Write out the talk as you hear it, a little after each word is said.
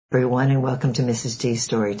Everyone, and welcome to Mrs. G's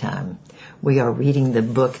Storytime. We are reading the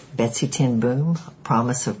book Betsy Ten Boom,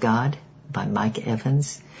 Promise of God by Mike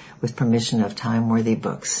Evans with permission of Time Worthy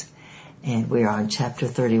Books. And we are on chapter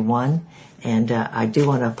 31. And I do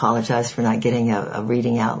want to apologize for not getting a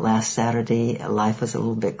reading out last Saturday. Life was a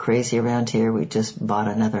little bit crazy around here. We just bought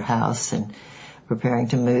another house and preparing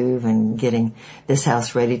to move and getting this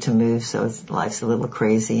house ready to move. So life's a little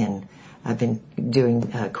crazy, and I've been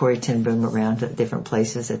doing Corrie Ten Boom around at different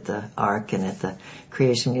places at the Ark and at the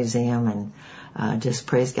Creation Museum, and just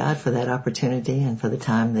praise God for that opportunity and for the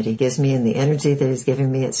time that He gives me and the energy that He's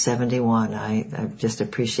giving me at 71. I just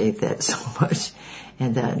appreciate that so much,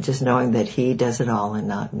 and just knowing that He does it all and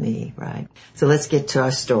not me, right? So let's get to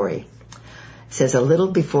our story. It says, a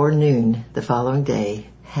little before noon the following day,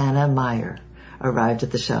 Hannah Meyer arrived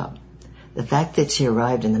at the shop. The fact that she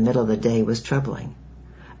arrived in the middle of the day was troubling.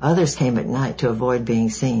 Others came at night to avoid being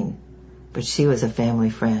seen, but she was a family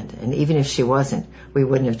friend, and even if she wasn't, we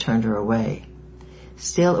wouldn't have turned her away.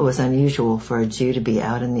 Still, it was unusual for a Jew to be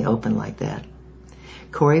out in the open like that.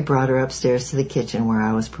 Corrie brought her upstairs to the kitchen where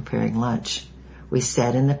I was preparing lunch. We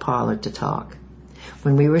sat in the parlor to talk.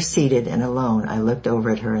 When we were seated and alone, I looked over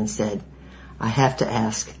at her and said, I have to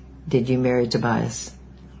ask, did you marry Tobias?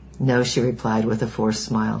 No, she replied with a forced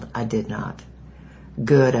smile. I did not.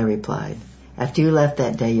 Good, I replied. After you left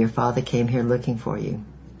that day, your father came here looking for you.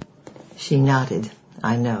 She nodded.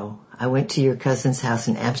 I know. I went to your cousin's house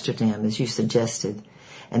in Amsterdam, as you suggested,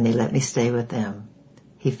 and they let me stay with them.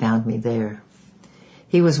 He found me there.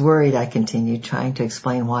 He was worried, I continued, trying to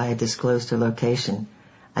explain why I disclosed her location.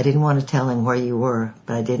 I didn't want to tell him where you were,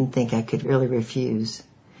 but I didn't think I could really refuse.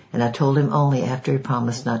 And I told him only after he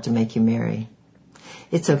promised not to make you marry.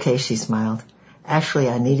 It's okay, she smiled. Actually,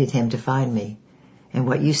 I needed him to find me. And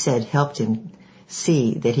what you said helped him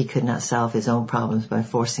see that he could not solve his own problems by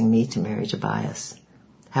forcing me to marry Tobias.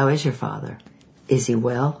 How is your father? Is he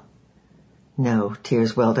well? No,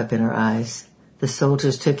 tears welled up in her eyes. The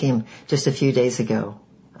soldiers took him just a few days ago.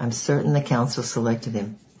 I'm certain the council selected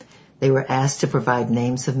him. They were asked to provide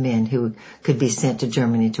names of men who could be sent to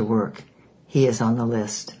Germany to work. He is on the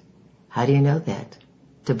list. How do you know that?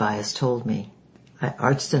 Tobias told me. I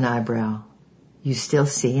arched an eyebrow. You still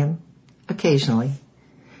see him? Occasionally.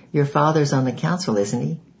 Your father's on the council, isn't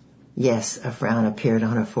he? Yes, a frown appeared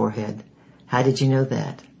on her forehead. How did you know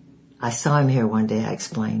that? I saw him here one day, I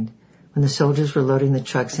explained. When the soldiers were loading the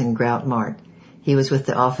trucks in Grout Mart, he was with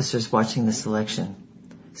the officers watching the selection.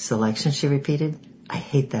 Selection, she repeated. I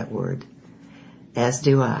hate that word. As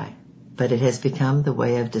do I, but it has become the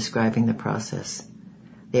way of describing the process.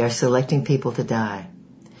 They are selecting people to die.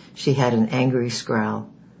 She had an angry scowl.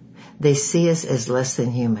 They see us as less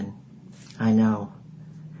than human. I know.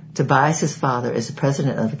 Tobias' father is the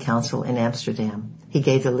president of the council in Amsterdam. He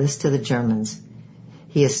gave the list to the Germans.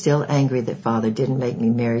 He is still angry that father didn't make me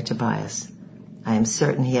marry Tobias. I am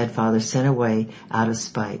certain he had father sent away out of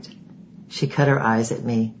spite. She cut her eyes at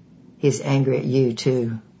me. He is angry at you,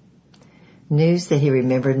 too. News that he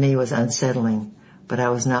remembered me was unsettling, but I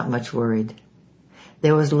was not much worried.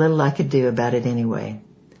 There was little I could do about it anyway.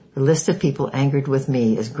 The list of people angered with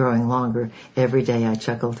me is growing longer every day, I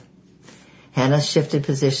chuckled. Hannah shifted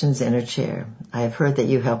positions in her chair. I have heard that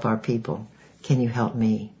you help our people. Can you help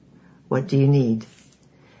me? What do you need?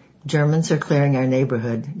 Germans are clearing our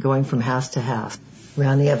neighborhood, going from house to house,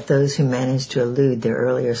 rounding up those who managed to elude their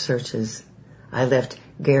earlier searches. I left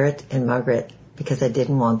Garrett and Margaret because I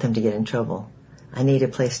didn't want them to get in trouble. I need a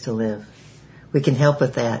place to live. We can help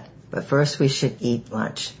with that, but first we should eat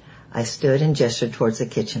lunch. I stood and gestured towards the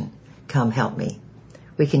kitchen. Come, help me.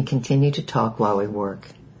 We can continue to talk while we work.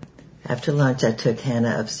 After lunch, I took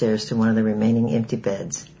Hannah upstairs to one of the remaining empty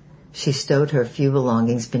beds. She stowed her few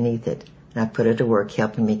belongings beneath it, and I put her to work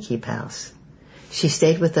helping me keep house. She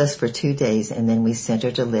stayed with us for 2 days, and then we sent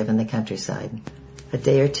her to live in the countryside. A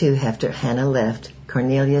day or two after Hannah left,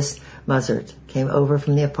 Cornelius Muzzert came over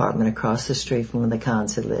from the apartment across the street from where the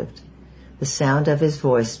Kahns had lived. The sound of his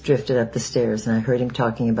voice drifted up the stairs, and I heard him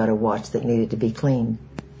talking about a watch that needed to be cleaned.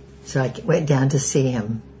 So I went down to see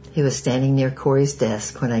him. He was standing near Corey's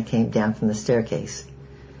desk when I came down from the staircase.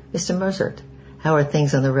 Mr. Muzzert, how are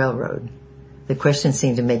things on the railroad? The question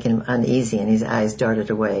seemed to make him uneasy, and his eyes darted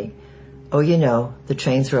away. Oh, you know, the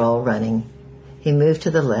trains are all running. He moved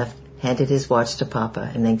to the left, handed his watch to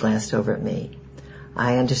Papa, and then glanced over at me.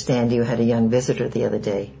 I understand you had a young visitor the other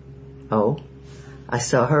day. Oh? I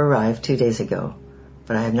saw her arrive 2 days ago,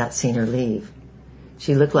 but I have not seen her leave.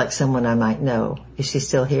 She looked like someone I might know. Is she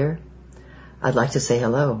still here? I'd like to say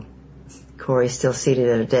hello. Corey, still seated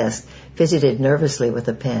at her desk, fidgeted nervously with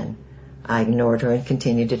a pen. I ignored her and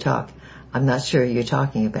continued to talk. I'm not sure who you're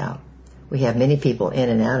talking about. We have many people in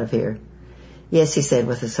and out of here. Yes, he said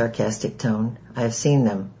with a sarcastic tone. I have seen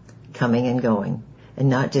them, coming and going, and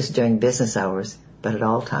not just during business hours, but at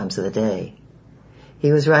all times of the day.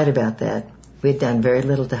 He was right about that. We had done very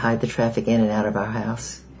little to hide the traffic in and out of our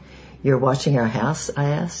house. You're watching our house? I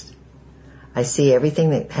asked. I see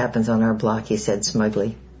everything that happens on our block, he said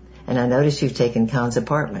smugly. And I notice you've taken Khan's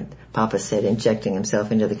apartment, Papa said, injecting himself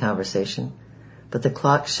into the conversation. But the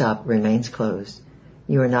clock shop remains closed.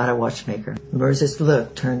 You are not a watchmaker. Mirza's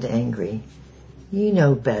look turned angry. You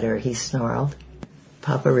know better, he snarled.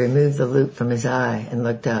 Papa removed the loop from his eye and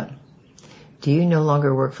looked up. Do you no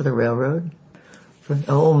longer work for the railroad?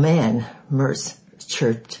 Oh, man, Mirza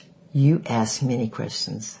chirped. You ask many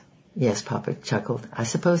questions. Yes, Papa chuckled. I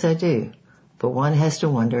suppose I do. But one has to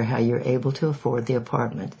wonder how you're able to afford the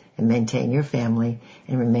apartment and maintain your family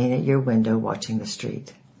and remain at your window watching the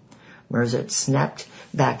street. Mirza snapped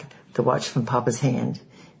back the watch from Papa's hand.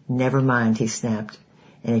 Never mind, he snapped.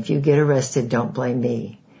 And if you get arrested, don't blame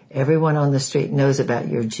me. Everyone on the street knows about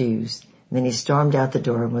your Jews. And then he stormed out the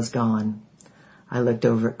door and was gone. I looked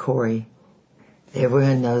over at Corey.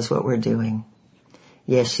 Everyone knows what we're doing.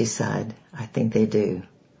 Yes, she sighed. I think they do.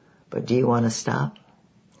 But do you want to stop?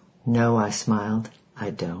 No, I smiled. I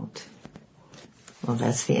don't. Well,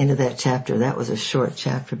 that's the end of that chapter. That was a short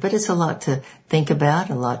chapter, but it's a lot to think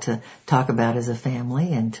about, a lot to talk about as a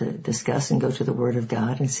family and to discuss and go to the Word of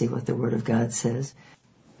God and see what the Word of God says.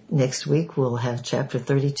 Next week, we'll have chapter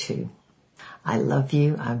 32. I love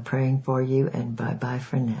you. I'm praying for you, and bye-bye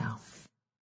for now.